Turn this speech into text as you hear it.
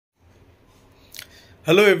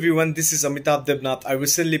Hello everyone, this is Amitav Debnath. I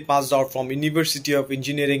recently passed out from University of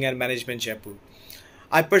Engineering and Management Jaipur.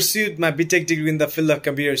 I pursued my BTech degree in the field of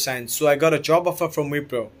computer science, so I got a job offer from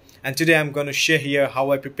Wipro, and today I'm going to share here how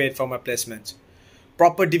I prepared for my placement.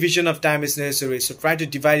 Proper division of time is necessary, so try to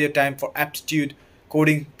divide your time for aptitude,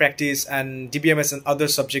 coding practice, and DBMS and other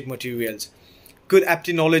subject materials. Good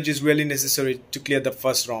aptitude knowledge is really necessary to clear the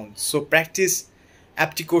first round, so practice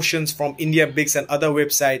aptitude questions from India Bigs and other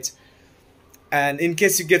websites. And in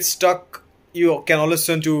case you get stuck, you can always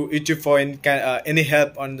turn to YouTube for any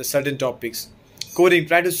help on the certain topics. Coding,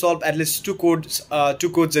 try to solve at least two codes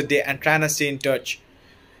a day and try and stay in touch.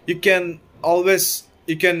 You can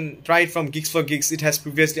try it from Geeks for Geeks. It has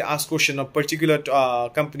previously asked question of particular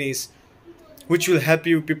companies, which will help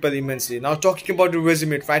you people immensely. Now talking about your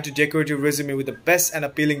resume, try to decorate your resume with the best and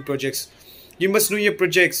appealing projects. You must know your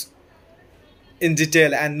projects in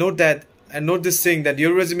detail and note this thing that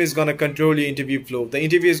your resume is gonna control your interview flow. The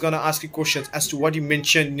interviewer is gonna ask you questions as to what you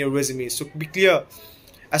mentioned in your resume, so be clear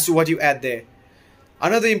as to what you add there.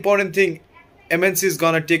 Another important thing, MNC is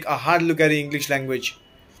gonna take a hard look at the English language,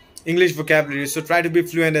 English vocabulary, so try to be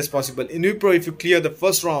fluent as possible. In Wipro, if you clear the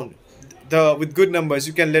first round with good numbers,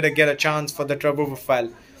 you can later get a chance for the turbo profile.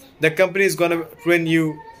 The company is gonna train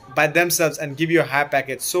you by themselves and give you a high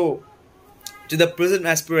package. So to the present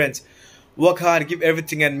aspirants, work hard, give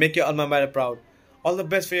everything, and make your alma mater proud. All the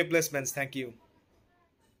best for your placements. Thank you.